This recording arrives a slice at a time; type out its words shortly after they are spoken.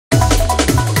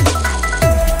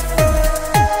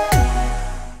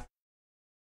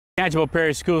Tangipahoa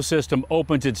Parish school system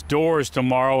opens its doors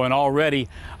tomorrow, and already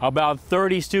about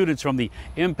 30 students from the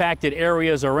impacted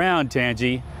areas around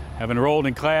Tangi have enrolled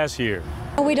in class here.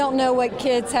 We don't know what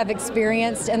kids have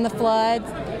experienced in the floods,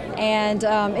 and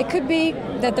it could be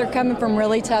that they're coming from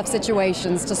really tough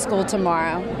situations to school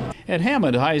tomorrow. At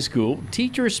Hammond High School,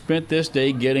 teachers spent this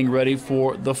day getting ready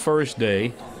for the first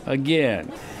day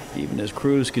again. Even as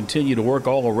crews continue to work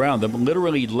all around them,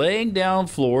 literally laying down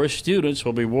floors students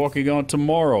will be walking on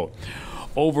tomorrow.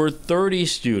 Over 30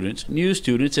 students, new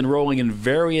students enrolling in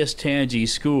various Tangi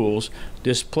schools,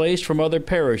 displaced from other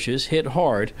parishes hit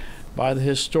hard by the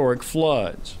historic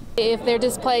floods. If they're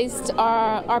displaced,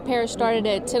 our parish started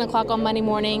at 10 o'clock on Monday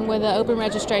morning with an open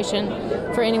registration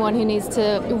for anyone who needs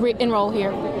to enroll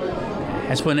here.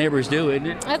 That's what neighbors do, isn't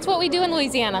it? That's what we do in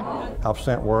Louisiana. I've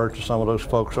sent word to some of those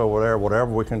folks over there.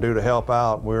 Whatever we can do to help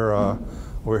out, we're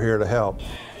here to help.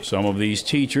 Some of these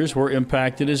teachers were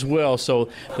impacted as well, so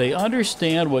they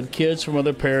understand what kids from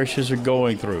other parishes are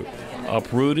going through.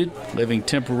 Uprooted, living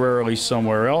temporarily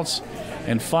somewhere else,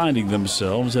 and finding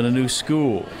themselves in a new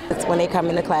school. When they come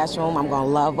in the classroom, I'm going to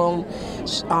love them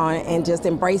and just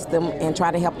embrace them and try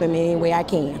to help them in any way I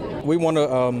can. We want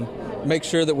to make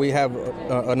sure that we have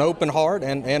an open heart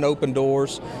and open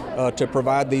doors to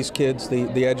provide these kids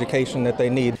the education that they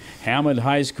need. Hammond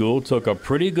High School took a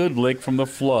pretty good lick from the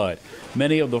flood.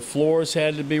 Many of the floors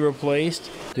had to be replaced.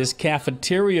 This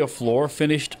cafeteria floor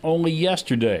finished only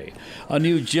yesterday. A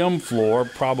new gym floor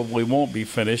probably won't be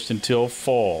finished until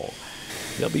fall.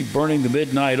 They'll be burning the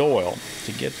midnight oil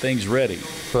to get things ready.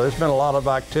 So there's been a lot of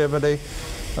activity,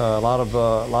 a lot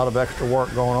of extra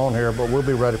work going on here, but we'll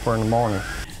be ready for in the morning.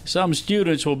 Some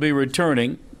students will be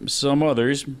returning, some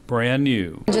others brand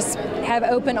new. Just have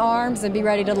open arms and be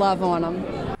ready to love on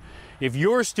them. If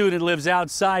your student lives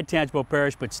outside Tangipahoa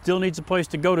Parish but still needs a place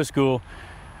to go to school,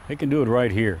 they can do it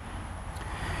right here.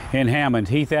 In Hammond,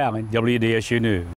 Heath Allen, WDSU News.